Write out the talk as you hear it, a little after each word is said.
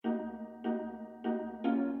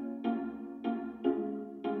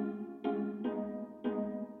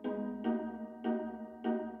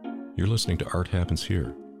You're listening to Art Happens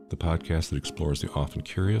Here, the podcast that explores the often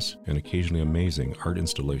curious and occasionally amazing art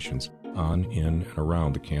installations on, in, and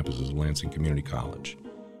around the campuses of Lansing Community College.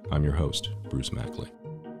 I'm your host, Bruce Mackley.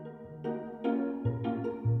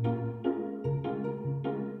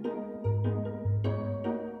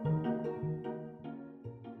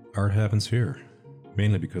 Art happens here,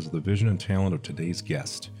 mainly because of the vision and talent of today's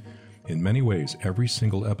guest. In many ways, every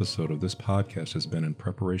single episode of this podcast has been in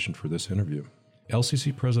preparation for this interview.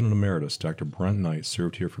 LCC President Emeritus Dr. Brent Knight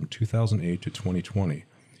served here from 2008 to 2020,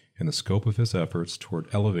 and the scope of his efforts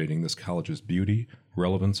toward elevating this college's beauty,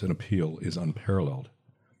 relevance, and appeal is unparalleled.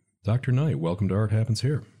 Dr. Knight, welcome to Art Happens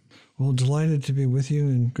Here. Well, delighted to be with you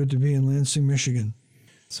and good to be in Lansing, Michigan.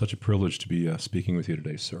 Such a privilege to be speaking with you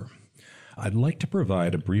today, sir. I'd like to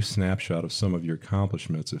provide a brief snapshot of some of your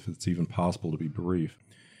accomplishments, if it's even possible to be brief.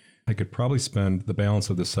 I could probably spend the balance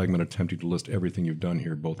of this segment attempting to list everything you've done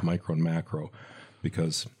here, both micro and macro,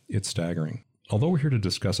 because it's staggering. Although we're here to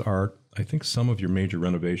discuss art, I think some of your major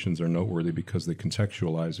renovations are noteworthy because they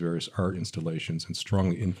contextualize various art installations and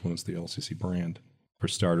strongly influence the LCC brand. For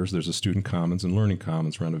starters, there's the Student Commons and Learning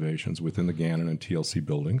Commons renovations within the Gannon and TLC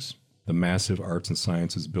buildings, the massive Arts and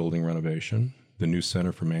Sciences building renovation, the new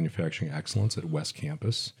Center for Manufacturing Excellence at West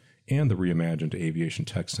Campus, and the reimagined Aviation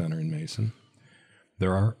Tech Center in Mason.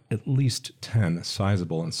 There are at least 10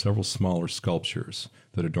 sizable and several smaller sculptures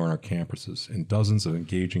that adorn our campuses, and dozens of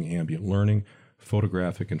engaging ambient learning,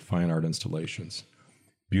 photographic, and fine art installations.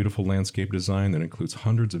 Beautiful landscape design that includes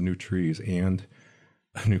hundreds of new trees and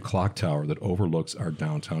a new clock tower that overlooks our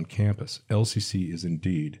downtown campus. LCC is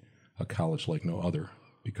indeed a college like no other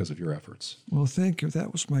because of your efforts. Well, thank you.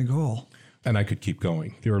 That was my goal. And I could keep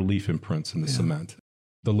going. There are leaf imprints in the cement.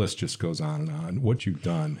 The list just goes on and on. What you've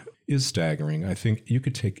done is staggering. I think you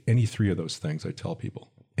could take any three of those things, I tell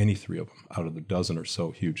people, any three of them, out of the dozen or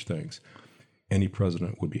so huge things. Any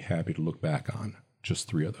president would be happy to look back on just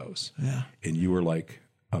three of those. Yeah. And you were like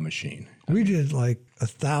a machine. We did like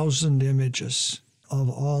 1,000 images of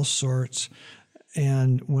all sorts.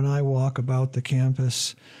 And when I walk about the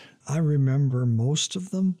campus, I remember most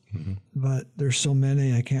of them, but there's so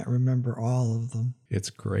many I can't remember all of them.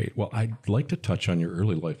 It's great. Well, I'd like to touch on your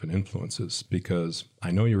early life and influences because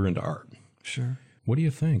I know you were into art. Sure. What do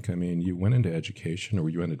you think? I mean, you went into education or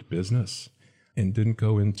you went into business and didn't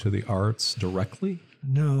go into the arts directly?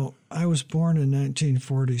 No, I was born in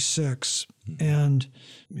 1946. And,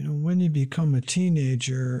 when you become a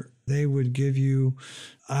teenager, they would give you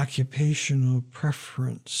occupational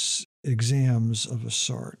preference exams of a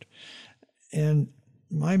sort. And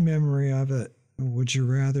my memory of it, would you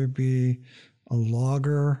rather be a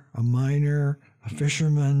logger, a miner, a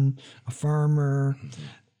fisherman, a farmer?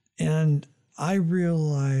 And I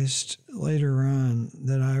realized later on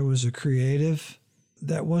that I was a creative.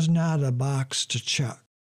 That was not a box to check.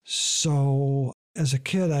 So as a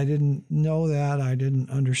kid, I didn't know that. I didn't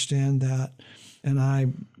understand that. And I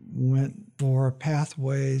went for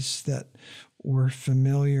pathways that were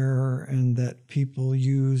familiar and that people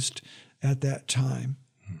used at that time.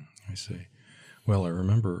 I see. Well, I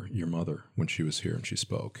remember your mother when she was here and she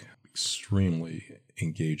spoke. Extremely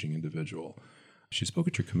engaging individual. She spoke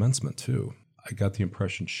at your commencement, too. I got the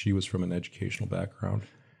impression she was from an educational background.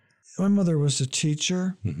 My mother was a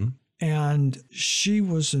teacher, and she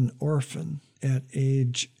was an orphan at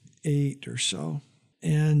age 8 or so.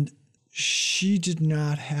 And she did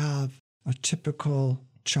not have a typical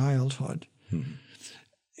childhood.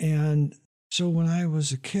 And so when I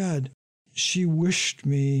was a kid, she wished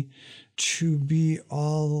me to be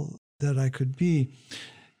all that I could be.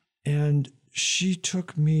 And she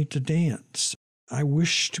took me to dance. I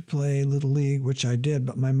wished to play Little League, which I did,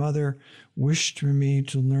 but my mother wished for me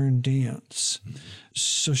to learn dance.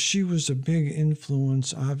 So she was a big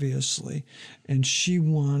influence, obviously, and she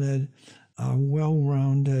wanted a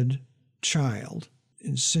well-rounded child.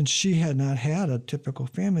 And since she had not had a typical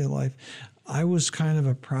family life, I was kind of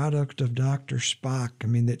a product of Dr. Spock. I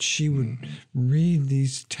mean, that she would read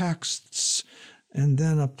these texts and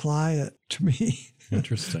then apply it to me.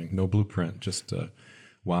 Interesting. No blueprint, just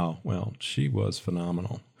wow. Well, she was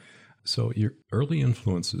phenomenal. So your early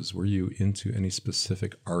influences, were you into any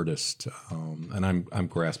specific artist? And I'm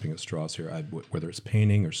grasping at straws here, whether it's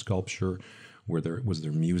painting or sculpture, was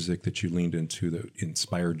there music that you leaned into that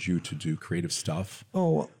inspired you to do creative stuff?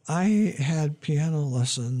 Oh, I had piano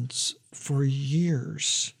lessons for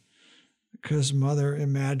years because Mother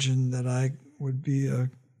imagined that I would be a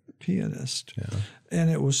pianist. Yeah. And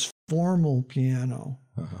it was formal piano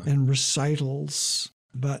and recitals.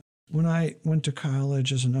 But when I went to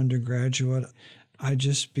college as an undergraduate, I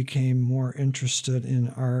just became more interested in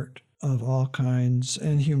art of all kinds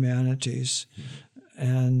and humanities.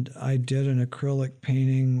 And I did an acrylic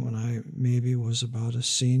painting when I maybe was about a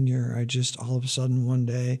senior. I just all of a sudden one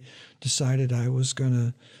day decided I was going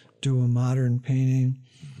to do a modern painting.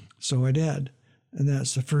 So I did. And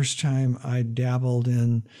that's the first time I dabbled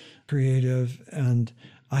in creative. And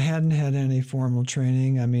I hadn't had any formal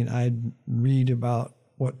training. I mean, I'd read about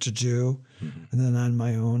what to do, and then on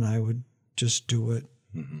my own, I would just do it.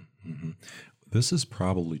 This is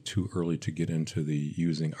probably too early to get into the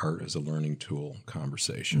using art as a learning tool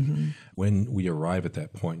conversation. When we arrive at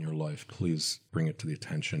that point in your life, please bring it to the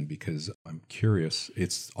attention, because I'm curious.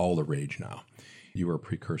 It's all the rage now. You were a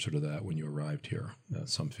precursor to that when you arrived here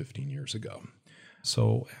some 15 years ago.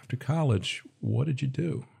 So after college, what did you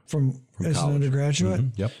do? From as college? An undergraduate?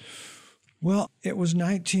 Yep. Well, it was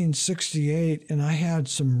 1968, and I had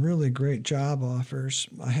some really great job offers.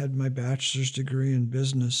 I had my bachelor's degree in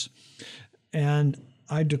business, and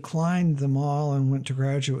I declined them all and went to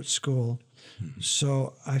graduate school.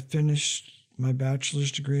 So I finished my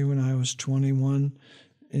bachelor's degree when I was 21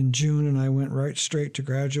 in June, and I went right straight to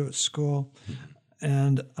graduate school.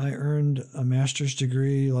 And I earned a master's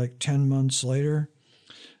degree like 10 months later,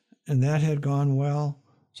 and that had gone well.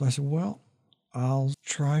 So I said, well, I'll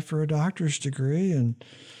try for a doctor's degree. And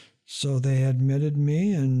so they admitted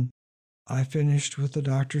me, and I finished with a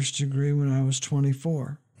doctor's degree when I was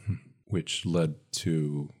 24. Which led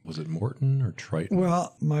to, was it Morton or Triton?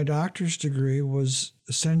 Well, my doctor's degree was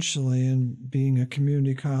essentially in being a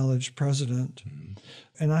community college president.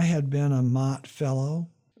 And I had been a Mott Fellow,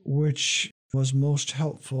 which was most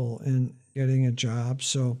helpful in getting a job.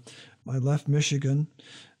 So I left Michigan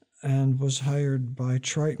and was hired by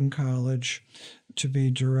Triton College to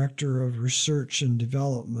be director of research and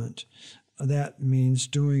development. That means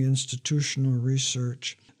doing institutional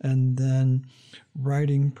research and then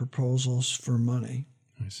writing proposals for money.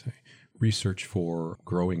 I see. Research for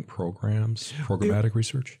growing programs, programmatic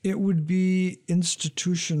research? It would be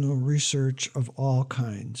institutional research of all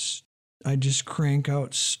kinds. I just crank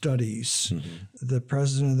out studies. The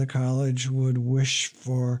president of the college would wish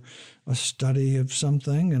for a study of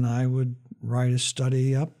something, and I would write a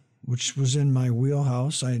study up, which was in my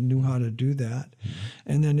wheelhouse. I knew how to do that.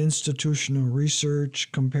 And then institutional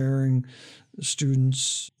research, comparing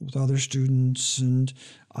students with other students, and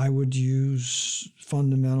I would use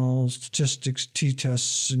fundamental statistics,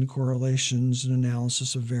 t-tests, and correlations, and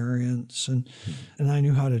analysis of variance, and I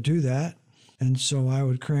knew how to do that. And so I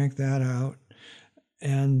would crank that out.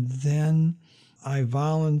 And then I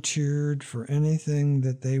volunteered for anything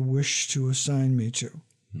that they wished to assign me to.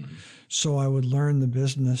 So I would learn the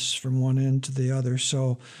business from one end to the other.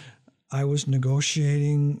 So I was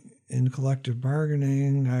negotiating in collective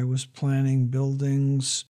bargaining. I was planning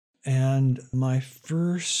buildings. And my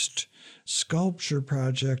first sculpture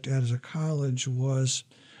project at a college was,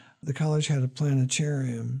 the college had a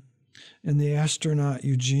planetarium. And the astronaut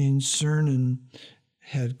Eugene Cernan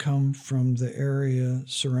had come from the area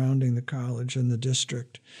surrounding the college and the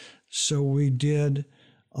district. So we did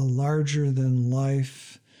a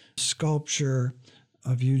larger-than-life sculpture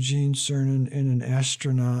of Eugene Cernan in an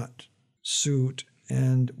astronaut suit,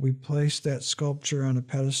 and we placed that sculpture on a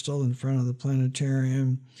pedestal in front of the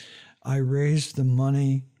planetarium. I raised the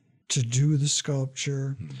money to do the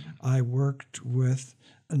sculpture. I worked with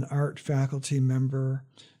an art faculty member.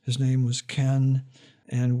 His name was Ken,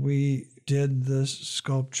 and we did the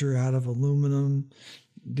sculpture out of aluminum,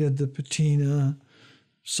 did the patina,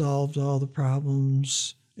 solved all the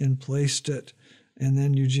problems, and placed it. And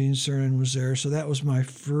then Eugene Cernan was there. So that was my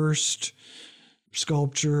first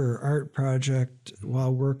sculpture or art project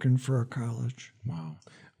while working for a college. Wow.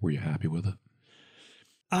 Were you happy with it?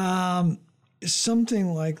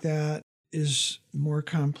 Something like that is more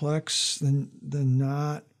complex than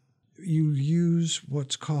not. You use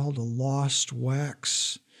what's called a lost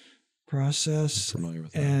wax process. I'm familiar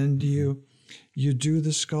with that. And you do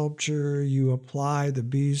the sculpture, you apply the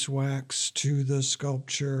beeswax to the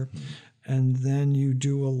sculpture, and then you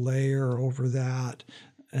do a layer over that,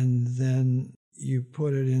 and then you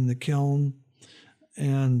put it in the kiln,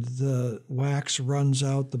 and the wax runs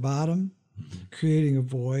out the bottom, creating a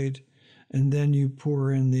void, and then you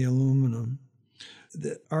pour in the aluminum.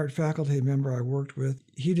 The art faculty member I worked with,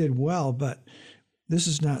 he did well, but this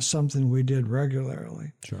is not something we did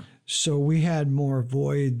regularly. Sure. So we had more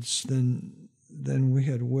voids than we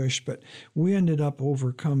had wished, but we ended up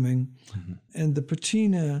overcoming. And the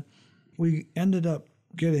patina, we ended up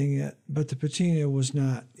getting it, but the patina was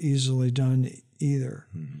not easily done either.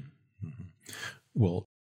 Well,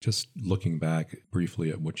 just looking back briefly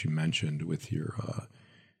at what you mentioned with your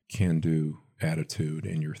can-do attitude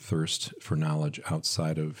and your thirst for knowledge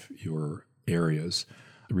outside of your areas,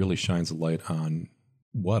 it really shines a light on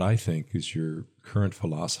what I think is your current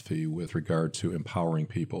philosophy with regard to empowering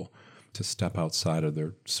people to step outside of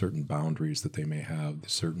their certain boundaries that they may have,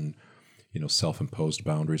 certain, self-imposed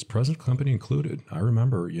boundaries, present company included. I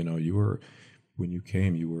remember, when you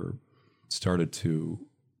came, you were started to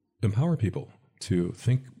empower people to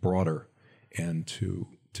think broader and to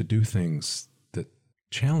do things that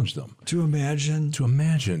challenge them. To imagine.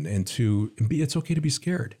 And to be, it's okay to be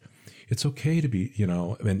scared. It's okay to be,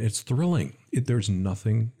 and it's thrilling. There's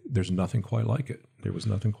nothing quite like it. There was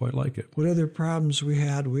nothing quite like it. What other problems we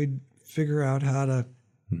had, we'd figure out how to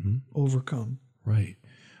overcome. Right.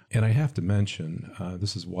 And I have to mention,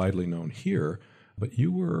 this is widely known here, but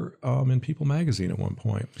you were in People magazine at one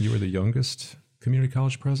point. You were the youngest community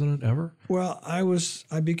college president ever? Well,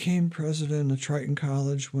 I became president of Triton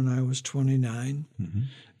College when I was 29.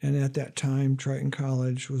 And at that time, Triton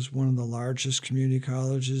College was one of the largest community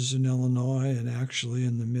colleges in Illinois and actually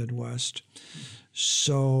in the Midwest.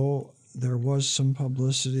 So there was some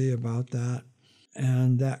publicity about that.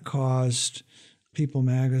 And that caused People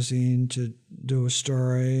magazine to do a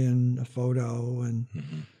story and a photo. And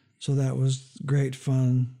so that was great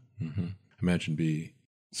fun. Imagine be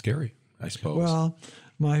scary, I suppose. Well,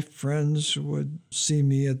 my friends would see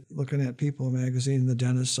me looking at People magazine in the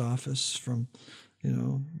dentist's office from,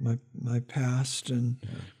 my past. And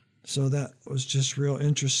so that was just real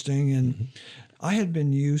interesting. And I had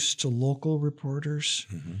been used to local reporters,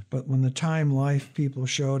 but when the Time Life people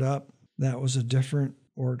showed up, that was a different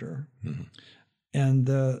order. And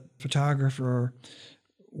the photographer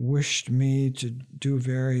wished me to do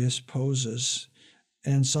various poses,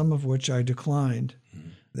 and some of which I declined.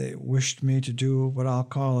 They wished me to do what I'll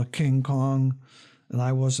call a King Kong, and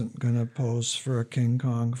I wasn't going to pose for a King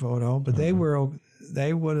Kong photo, but they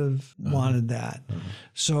would have wanted that.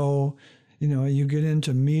 So, you get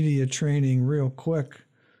into media training real quick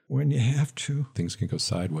when you have to. Things can go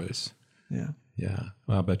sideways. Yeah. Yeah.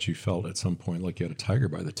 Well, I bet you felt at some point like you had a tiger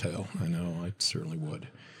by the tail. I know I certainly would,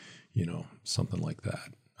 something like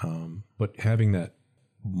that. But having that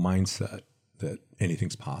mindset that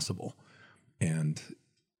anything's possible and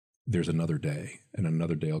there's another day and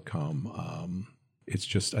another day will come. It's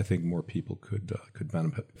just, I think more people could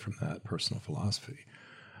benefit from that personal philosophy.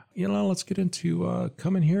 Let's get into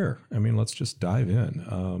coming here. Let's just dive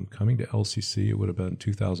in. Coming to LCC, it would have been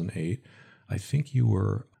 2008. I think you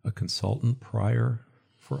were a consultant prior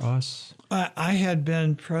for us. I had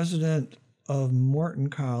been president of Morton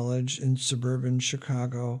College in suburban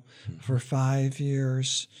Chicago for 5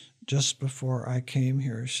 years just before I came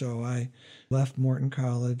here. So I left Morton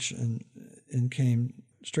College and came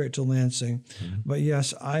straight to Lansing. But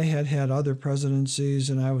yes, I had other presidencies,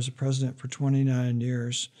 and I was a president for 29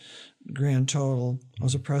 years. Grand total. I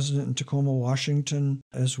was a president in Tacoma, Washington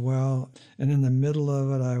as well. And in the middle of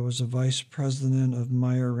it, I was a vice president of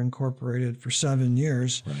Meyer Incorporated for 7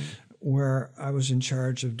 years, where I was in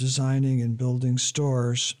charge of designing and building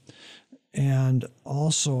stores. And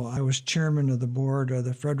also, I was chairman of the board of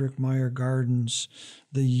the Frederick Meyer Gardens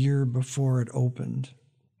the year before it opened.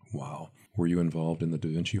 Wow. Were you involved in the Da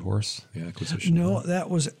Vinci Horse, the acquisition? No, that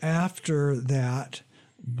was after that.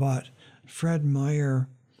 But Fred Meyer,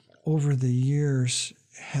 over the years,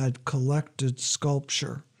 had collected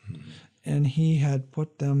sculpture, and he had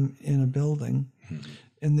put them in a building,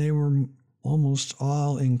 and they were almost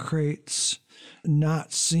all in crates,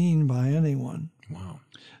 not seen by anyone. Wow.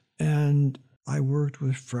 And I worked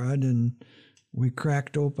with Fred, and we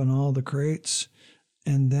cracked open all the crates,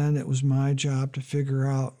 and then it was my job to figure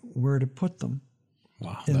out where to put them.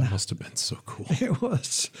 Wow, that must have been so cool.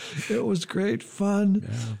 It was great fun,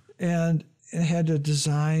 and it had to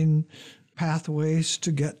design pathways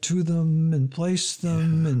to get to them and place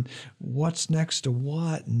them and what's next to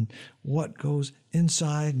what and what goes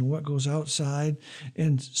inside and what goes outside.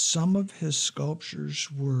 And some of his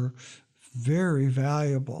sculptures were very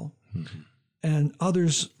valuable and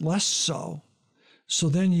others less so. So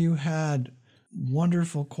then you had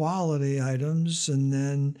wonderful quality items and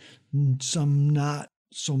then some not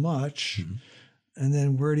so much. And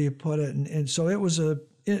then where do you put it? And so it was a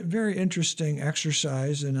very interesting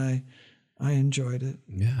exercise, and I enjoyed it.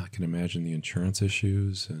 Yeah, I can imagine the insurance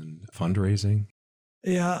issues and fundraising.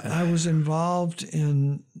 Yeah, I was involved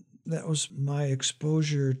in, that was my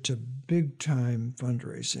exposure to big time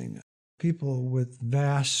fundraising. People with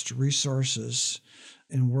vast resources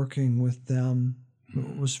and working with them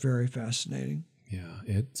was very fascinating. Yeah,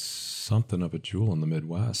 it's something of a jewel in the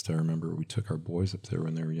Midwest. I remember we took our boys up there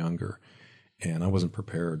when they were younger, and I wasn't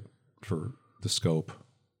prepared for the scope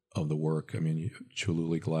of the work.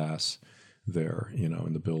 Chihuly glass there,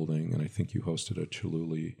 in the building, and I think you hosted a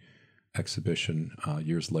Chihuly exhibition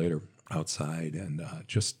years later. outside and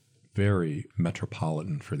just very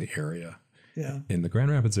metropolitan for the area. Yeah. In the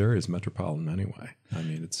Grand Rapids area is metropolitan anyway. I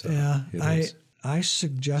mean, it is. I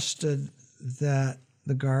suggested that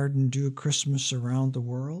the garden do Christmas around the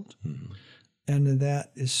world, and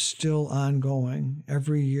that is still ongoing.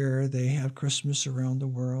 Every year they have Christmas around the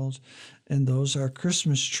world, and those are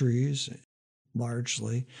Christmas trees,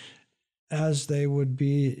 largely, as they would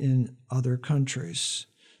be in other countries,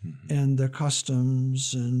 and the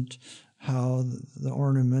customs and how the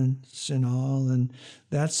ornaments and all, and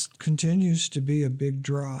that continues to be a big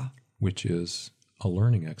draw. Which is a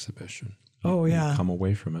learning exhibition. Oh, yeah. You come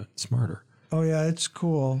away from it smarter. Oh, yeah, it's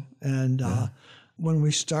cool. And when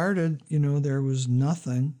we started, there was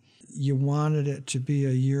nothing. You wanted it to be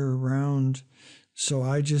a year round. So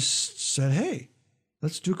I just said, hey,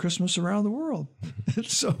 let's do Christmas around the world.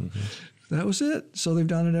 So that was it. So they've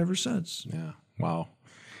done it ever since. Yeah. Wow.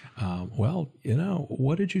 Well,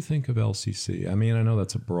 what did you think of LCC? I mean, I know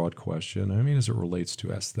that's a broad question. I mean, as it relates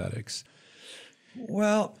to aesthetics.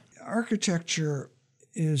 Well, architecture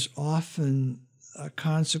is often a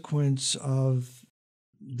consequence of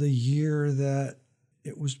the year that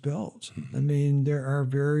it was built. I mean, there are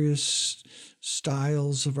various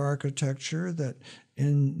styles of architecture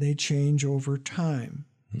and they change over time.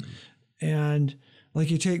 And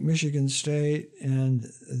like you take Michigan State and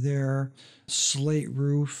their slate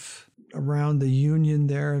roof around the Union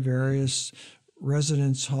there, various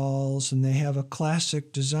residence halls, and they have a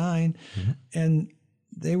classic design. And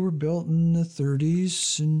they were built in the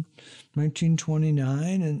 30s in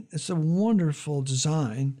 1929, and it's a wonderful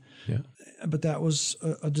design. Yeah. But that was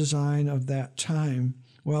a design of that time.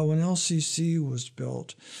 Well, when LCC was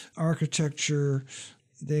built, architecture,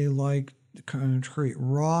 they liked concrete,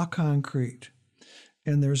 raw concrete.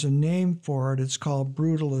 And there's a name for it. It's called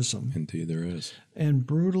brutalism. Indeed, there is. And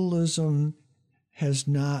brutalism has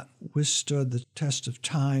not withstood the test of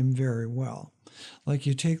time very well. Like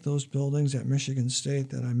you take those buildings at Michigan State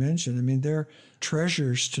that I mentioned, I mean, they're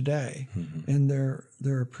treasures today, and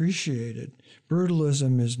they're appreciated.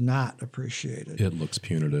 Brutalism is not appreciated. It looks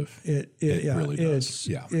punitive. It really does.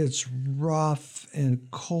 It's rough and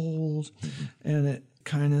cold, and it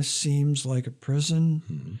kind of seems like a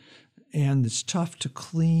prison, and it's tough to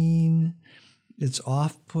clean. It's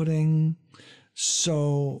off-putting.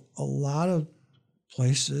 So a lot of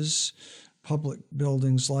places, public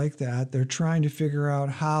buildings like that, they're trying to figure out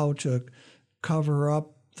how to cover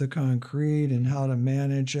up the concrete and how to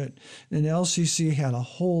manage it. And LCC had a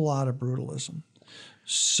whole lot of brutalism.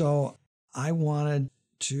 So I wanted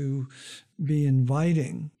to be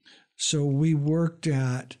inviting. So we worked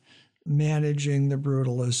at managing the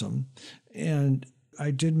brutalism. And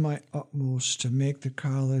I did my utmost to make the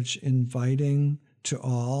college inviting to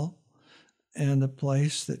all and a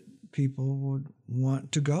place that people would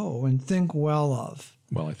want to go and think well of.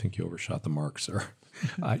 Well, I think you overshot the mark, sir.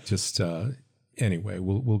 I just, anyway,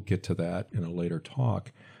 we'll get to that in a later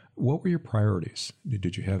talk. What were your priorities?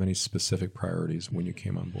 Did you have any specific priorities when you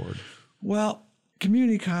came on board? Well,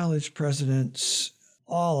 community college presidents,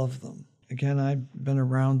 all of them, again, I've been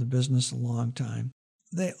around the business a long time,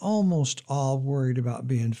 they almost all worried about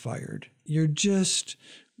being fired. You're just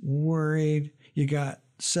worried. You got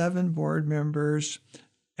 7 board members,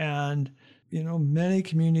 and, many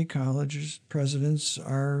community colleges presidents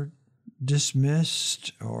are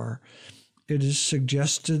dismissed, or it is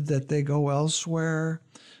suggested that they go elsewhere,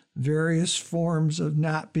 various forms of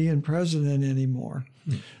not being president anymore.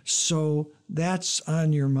 So that's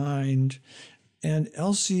on your mind. And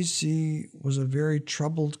LCC was a very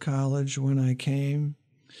troubled college when I came.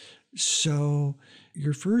 So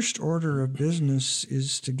your first order of business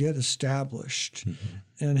is to get established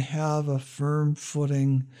and have a firm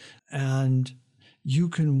footing, and you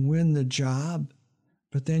can win the job,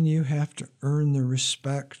 but then you have to earn the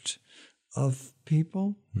respect of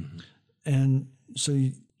people. And so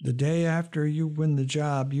the day after you win the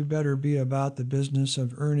job, you better be about the business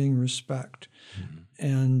of earning respect.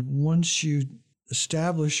 And once you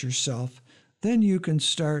establish yourself, then you can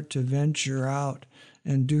start to venture out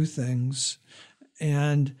and do things.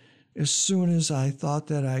 And as soon as I thought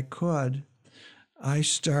that I could, I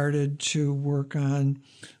started to work on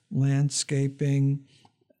landscaping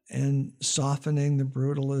and softening the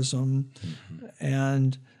brutalism.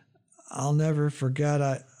 And I'll never forget,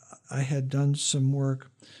 I had done some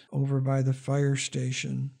work over by the fire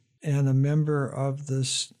station, and a member of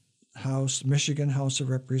this House, Michigan House of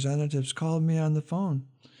Representatives, called me on the phone.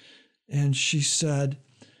 And she said,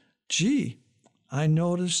 gee, I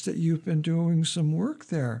noticed that you've been doing some work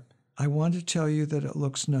there. I want to tell you that it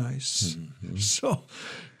looks nice. So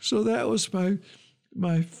that was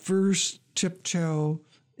my first tiptoe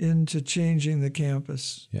into changing the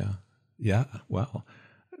campus. Yeah. Yeah. Well,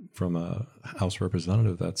 from a House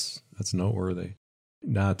representative, that's noteworthy.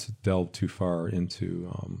 Not to delve too far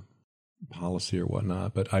into policy or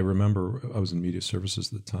whatnot, but I remember I was in media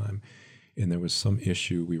services at the time, and there was some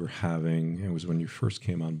issue we were having. It was when you first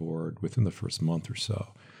came on board, within the first month or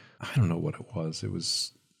so. I don't know what it was. It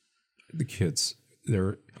was the kids,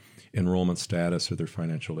 their enrollment status or their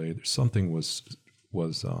financial aid. Something was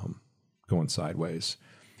going sideways,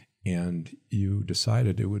 and you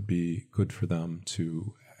decided it would be good for them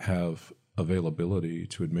to have availability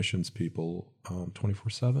to admissions people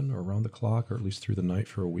 24/7 or around the clock, or at least through the night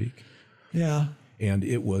for a week. Yeah. And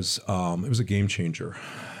it was a game changer.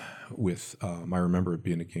 With I remember it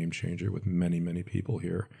being a game changer with many people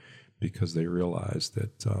here, because they realized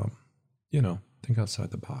that think outside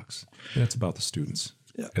the box. And it's about the students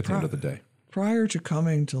at the end of the day. Prior to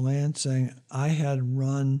coming to Lansing, I had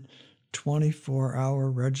run 24-hour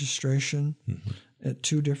registration at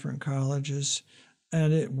 2 different colleges,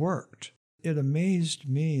 and it worked. It amazed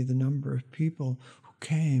me the number of people who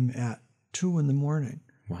came at 2 in the morning.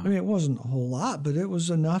 Wow. I mean, it wasn't a whole lot, but it was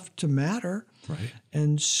enough to matter. Right.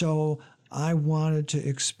 And so I wanted to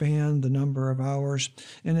expand the number of hours.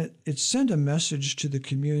 And it sent a message to the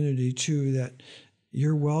community, too, that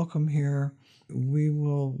you're welcome here. We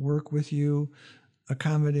will work with you,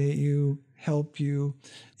 accommodate you, help you.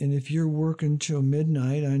 And if you're working till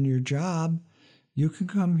midnight on your job, you can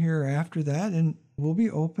come here after that, and we'll be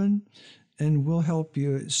open and we'll help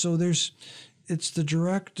you. So it's the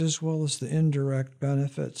direct as well as the indirect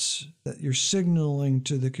benefits that you're signaling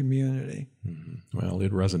to the community. Mm-hmm. Well,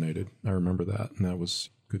 it resonated. I remember that, and that was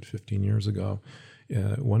a good 15 years ago.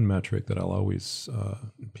 One metric that I'll always,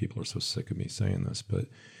 people are so sick of me saying this, but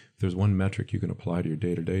if there's one metric you can apply to your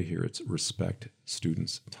day-to-day here, it's respect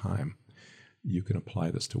students' time. You can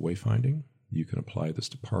apply this to wayfinding. You can apply this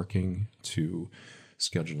to parking, to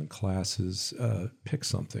scheduling classes, pick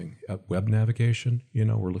something. Web navigation,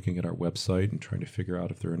 we're looking at our website and trying to figure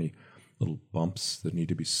out if there are any little bumps that need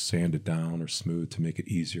to be sanded down or smoothed to make it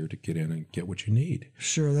easier to get in and get what you need.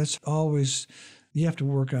 Sure, that's always, you have to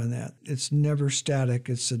work on that. It's never static,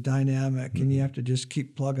 it's a dynamic, and you have to just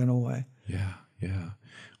keep plugging away. Yeah.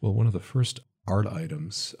 Well, one of the first art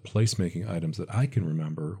items, placemaking items that I can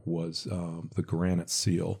remember was the granite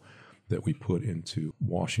seal that we put into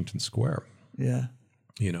Washington Square. Yeah.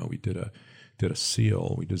 We did a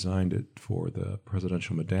seal. We designed it for the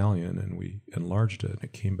presidential medallion, and we enlarged it, and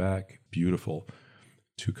it came back beautiful,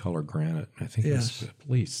 2-color granite. I think it was at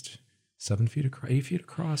least 7 feet across, 8 feet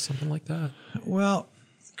across, something like that. Well,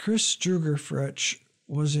 Chris Strugerfritsch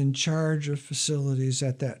was in charge of facilities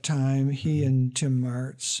at that time, he and Tim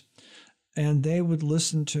Martz, and they would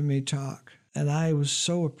listen to me talk. And I was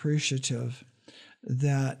so appreciative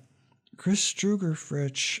that Chris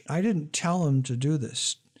Strugerfritsch, I didn't tell him to do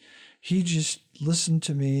this. He just listened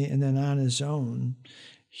to me, and then on his own,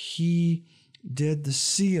 he did the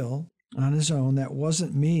seal on his own. That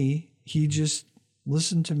wasn't me. He just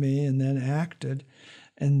listened to me and then acted.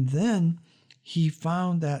 And then he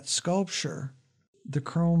found that sculpture, the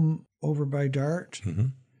chrome over by Dart. Mm-hmm.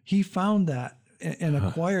 He found that and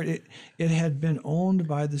acquired it. It had been owned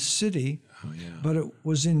by the city. Oh, yeah. But it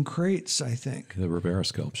was in crates, I think. The Rivera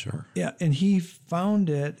sculpture. Yeah, and he found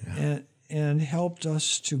it and helped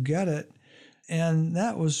us to get it, and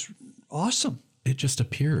that was awesome. It just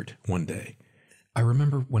appeared one day. I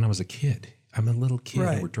remember when I was a kid. I'm a little kid,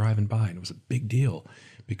 right. And we're driving by, and it was a big deal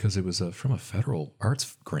because it was from a federal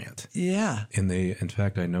arts grant. Yeah. And in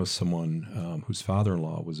fact, I know someone whose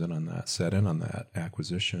father-in-law sat in on that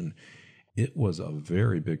acquisition. It was a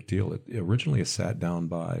very big deal. It originally sat down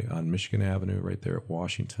on Michigan Avenue right there at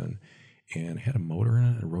Washington, and had a motor in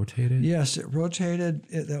it and rotated. Yes, it rotated.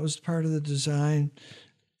 That was part of the design.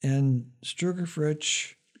 And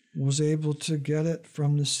Strugerfritsch was able to get it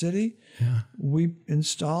from the city. Yeah. We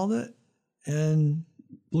installed it, and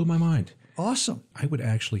blew my mind. Awesome. I would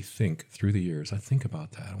actually think through the years, I think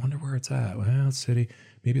about that. I wonder where it's at. Well, it's city.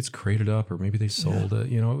 Maybe it's crated up, or maybe they sold it.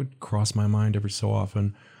 It would cross my mind every so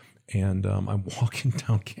often. And I'm walking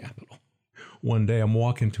down Capitol. One day I'm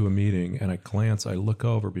walking to a meeting, and I look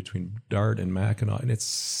over between Dart and Mackinac, and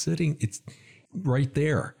it's right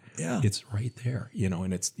there. Yeah. It's right there,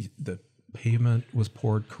 and the pavement was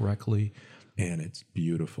poured correctly, and it's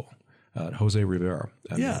beautiful. Jose Rivera.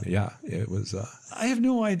 I mean, it was. I have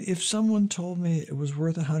no idea. If someone told me it was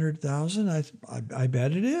worth $100,000, I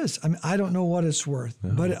bet it is. I mean, I don't know what it's worth,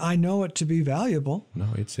 but I know it to be valuable. No,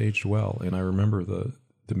 it's aged well, and I remember the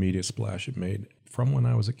media splash it made from when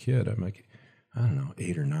I was a kid. I'm like, I don't know,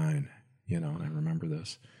 8 or 9, and I remember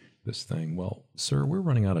this. this thing. Well, sir, we're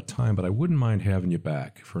running out of time, but I wouldn't mind having you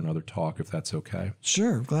back for another talk if that's okay.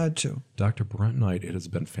 Sure, glad to. Dr. Brent Knight, it has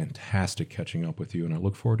been fantastic catching up with you, and I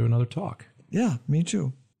look forward to another talk. Yeah, me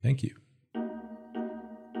too. Thank you.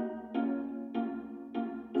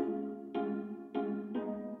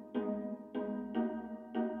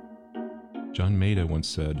 John Maida once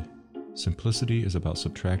said, "Simplicity is about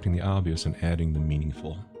subtracting the obvious and adding the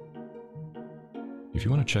meaningful." If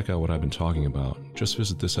you want to check out what I've been talking about, just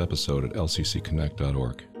visit this episode at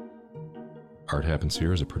lccconnect.org. Art Happens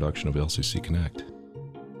Here is a production of LCC Connect.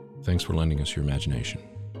 Thanks for lending us your imagination.